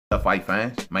Up, fight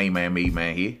fans? Mainman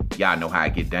Mademan here. Y'all know how I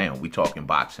get down. We talking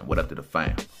boxing. What up to the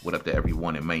fam? What up to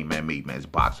everyone in Mainman Mademan's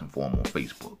boxing forum on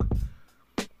Facebook?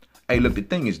 Hey, look, the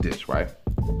thing is this, right?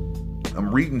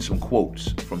 I'm reading some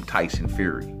quotes from Tyson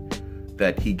Fury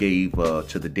that he gave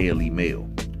to the Daily Mail.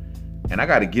 And I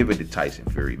got to give it to Tyson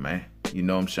Fury, man. You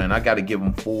know what I'm saying? I got to give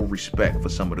him full respect for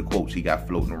some of the quotes he got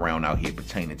floating around out here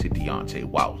pertaining to Deontay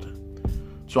Wilder.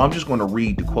 So I'm just going to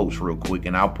read the quotes real quick,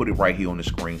 and I'll put it right here on the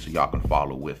screen so y'all can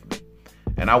follow with me.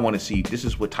 And I want to see, this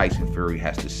is what Tyson Fury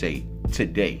has to say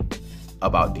today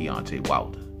about Deontay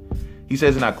Wilder. He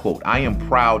says, and I quote, "I am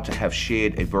proud to have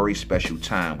shared a very special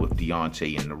time with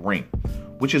Deontay in the ring,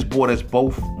 which has brought us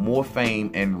both more fame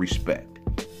and respect.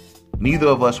 Neither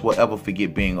of us will ever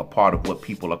forget being a part of what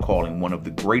people are calling one of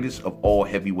the greatest of all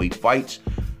heavyweight fights,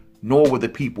 nor will the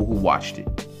people who watched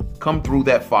it. Come through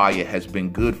that fire has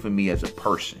been good for me as a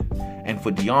person. And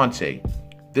for Deontay,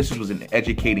 this was an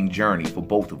educating journey for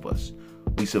both of us.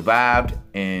 We survived,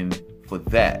 and for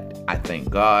that, I thank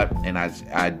God, and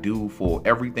I do for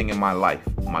everything in my life,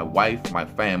 my wife, my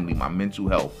family, my mental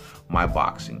health, my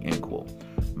boxing," end quote.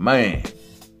 Man,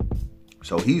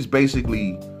 so he's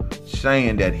basically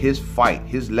saying that his fight,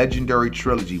 his legendary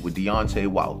trilogy with Deontay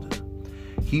Wilder,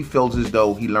 he feels as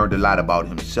though he learned a lot about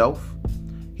himself.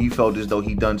 He felt as though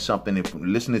he done something, if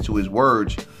listening to his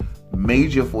words,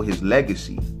 major for his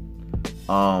legacy.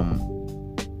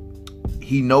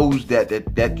 He knows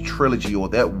that trilogy or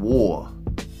that war,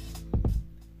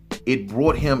 it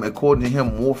brought him, according to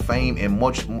him, more fame and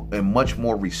much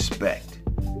more respect.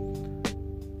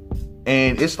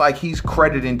 And it's like he's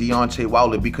crediting Deontay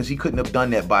Wilder because he couldn't have done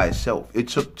that by himself. It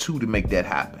took two to make that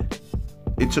happen.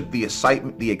 It took the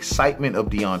excitement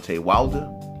of Deontay Wilder,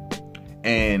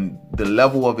 and the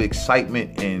level of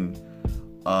excitement and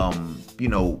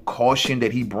caution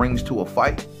that he brings to a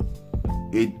fight.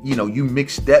 You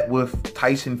mix that with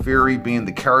Tyson Fury being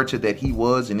the character that he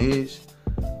was and is,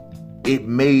 it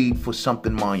made for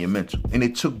something monumental. And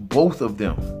it took both of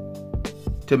them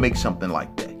to make something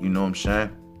like that. You know what I'm saying?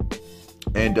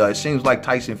 And it seems like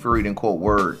Tyson Fury didn't quote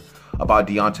word about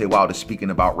Deontay Wilder speaking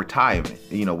about retirement.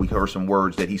 We heard some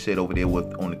words that he said over there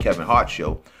on the Kevin Hart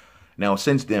show. Now,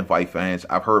 since then, fight fans,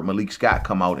 I've heard Malik Scott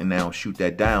come out and now shoot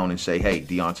that down and say, hey,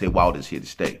 Deontay Wilder's here to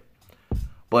stay.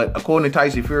 But according to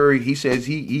Tyson Fury, he says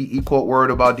he quote word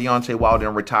about Deontay Wilder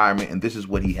in retirement, and this is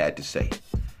what he had to say.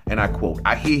 And I quote,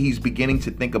 "I hear he's beginning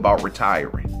to think about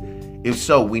retiring. If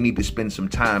so, we need to spend some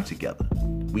time together.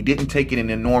 We didn't take it in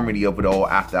the enormity of it all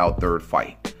after our third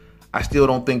fight. I still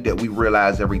don't think that we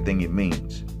realize everything it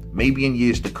means. Maybe in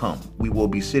years to come, we will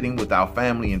be sitting with our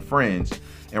family and friends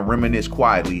and reminisce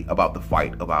quietly about the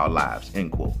fight of our lives,"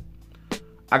 end quote.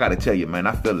 I got to tell you, man,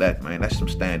 I feel that, man. That's some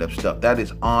stand-up stuff. That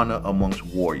is honor amongst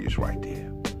warriors right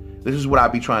there. This is what I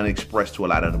be trying to express to a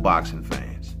lot of the boxing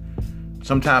fans.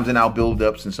 Sometimes in our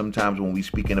build-ups and sometimes when we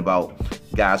speaking about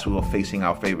guys who are facing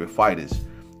our favorite fighters,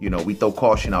 we throw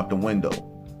caution out the window.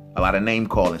 A lot of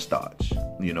name-calling starts.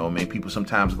 People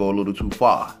sometimes go a little too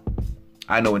far.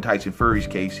 I know in Tyson Fury's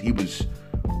case, he was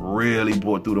really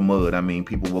brought through the mud.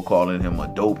 People were calling him a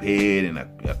dope head and a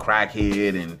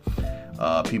crackhead,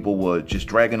 and people were just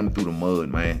dragging him through the mud,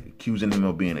 man, accusing him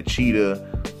of being a cheater.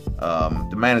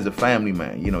 The man is a family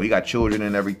man. He got children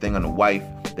and everything and a wife.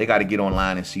 They got to get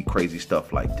online and see crazy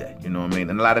stuff like that. You know what I mean?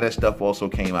 And a lot of that stuff also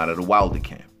came out of the Wilder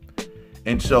camp.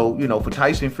 And so, for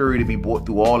Tyson Fury to be brought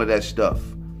through all of that stuff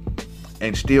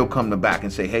and still come to back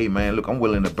and say, hey, man, look, I'm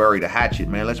willing to bury the hatchet,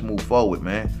 man. Let's move forward,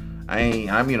 man.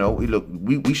 Look,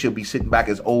 we should be sitting back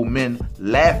as old men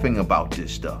laughing about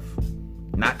this stuff.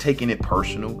 Not taking it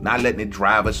personal, not letting it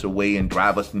drive us away and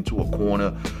drive us into a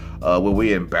corner where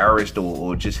we're embarrassed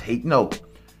or just hate. No.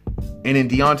 And in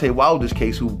Deontay Wilder's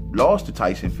case, who lost to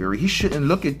Tyson Fury, he shouldn't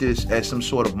look at this as some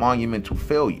sort of monumental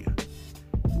failure.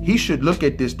 He should look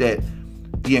at this that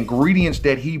the ingredients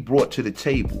that he brought to the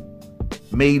table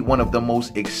made one of the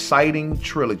most exciting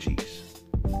trilogies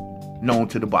known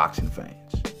to the boxing fans.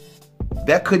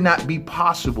 That could not be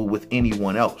possible with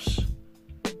anyone else.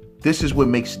 This is what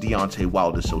makes Deontay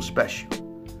Wilder so special.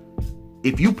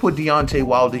 If you put Deontay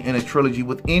Wilder in a trilogy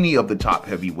with any of the top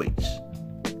heavyweights,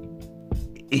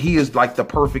 he is like the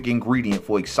perfect ingredient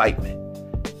for excitement.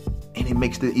 And it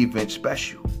makes the event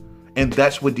special. And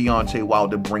that's what Deontay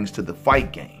Wilder brings to the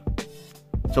fight game.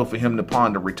 So for him to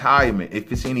ponder retirement,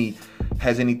 if it's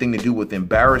has anything to do with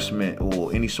embarrassment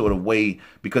or any sort of way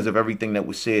because of everything that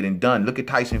was said and done, look at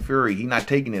Tyson Fury. He's not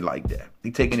taking it like that.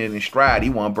 He's taking it in stride. He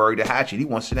want to bury the hatchet. He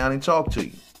wants to sit down and talk to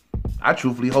you.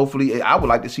 Hopefully, I would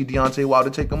like to see Deontay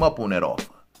Wilder take him up on that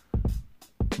offer.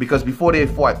 Because before their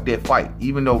fight,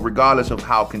 even though regardless of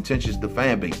how contentious the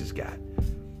fan base has got,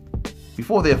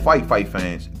 before their fight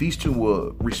fans, these two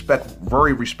were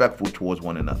very respectful towards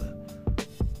one another.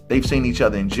 They've seen each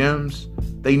other in gyms.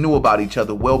 They knew about each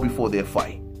other well before their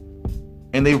fight.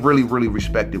 And they really, really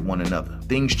respected one another.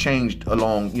 Things changed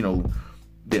along,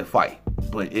 their fight.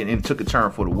 But it took a turn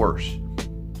for the worse.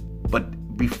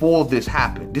 But before this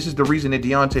happened, this is the reason that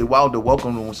Deontay Wilder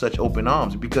welcomed him with such open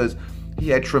arms, because he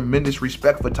had tremendous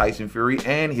respect for Tyson Fury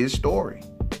and his story.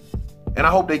 And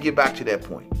I hope they get back to that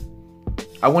point.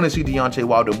 I want to see Deontay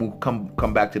Wilder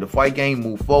come back to the fight game,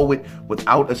 move forward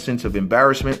without a sense of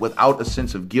embarrassment, without a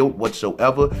sense of guilt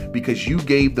whatsoever, because you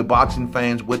gave the boxing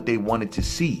fans what they wanted to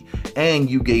see, and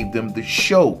you gave them the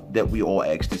show that we all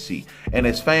asked to see. And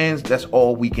as fans, that's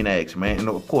all we can ask, man. And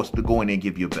of course, to go in there and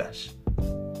give your best.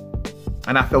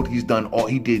 And I felt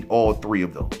he did all three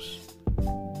of those.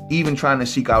 Even trying to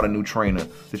seek out a new trainer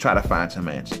to try to find some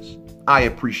answers. I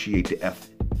appreciate the effort.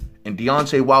 And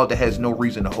Deontay Wilder has no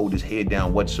reason to hold his head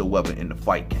down whatsoever in the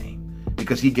fight game,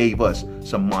 because he gave us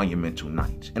some monumental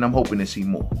nights. And I'm hoping to see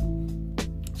more.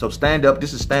 So stand up.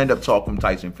 This is stand up talk from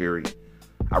Tyson Fury.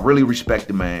 I really respect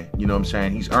the man. You know what I'm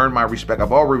saying? He's earned my respect.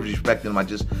 I've already respected him. I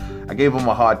gave him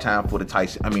a hard time for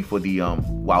the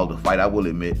Wilder fight, I will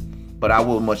admit. But I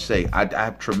will must say, I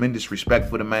have tremendous respect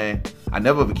for the man. I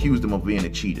never accused him of being a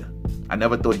cheater. I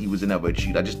never thought he was ever a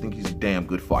cheater. I just think he's a damn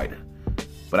good fighter.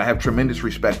 But I have tremendous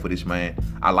respect for this man.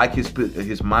 I like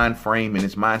his mind frame and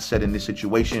his mindset in this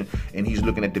situation, and he's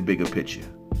looking at the bigger picture.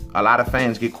 A lot of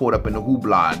fans get caught up in the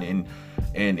hoopla,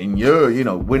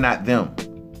 and we're not them.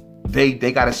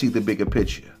 They got to see the bigger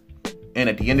picture. And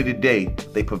at the end of the day,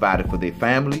 they provided for their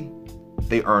family.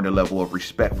 They earned a level of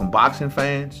respect from boxing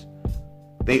fans.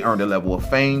 They earned a level of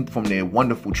fame from their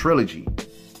wonderful trilogy.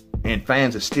 And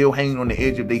fans are still hanging on the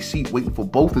edge of their seat waiting for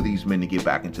both of these men to get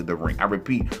back into the ring. I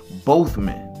repeat, both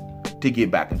men to get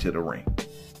back into the ring.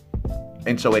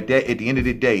 And so at the end of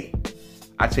the day,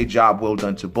 I'd say job well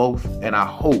done to both. And I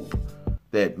hope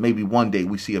that maybe one day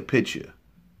we see a picture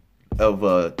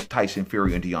of Tyson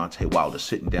Fury and Deontay Wilder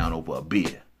sitting down over a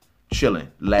beer,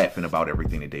 chilling, laughing about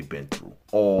everything that they've been through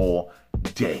all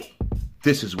day.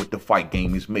 This is what the fight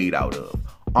game is made out of.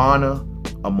 Honor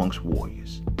amongst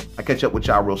warriors. I catch up with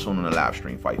y'all real soon on the live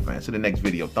stream, fight fans. To the next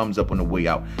video. Thumbs up on the way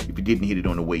out. If you didn't hit it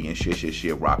on the way in,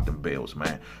 share, rock them bells,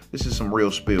 man. This is some real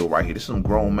spill right here. This is some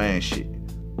grown man shit.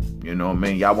 You know what I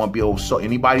mean? Y'all want to be old. So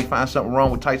anybody find something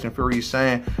wrong with Tyson Fury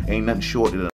saying, ain't nothing short of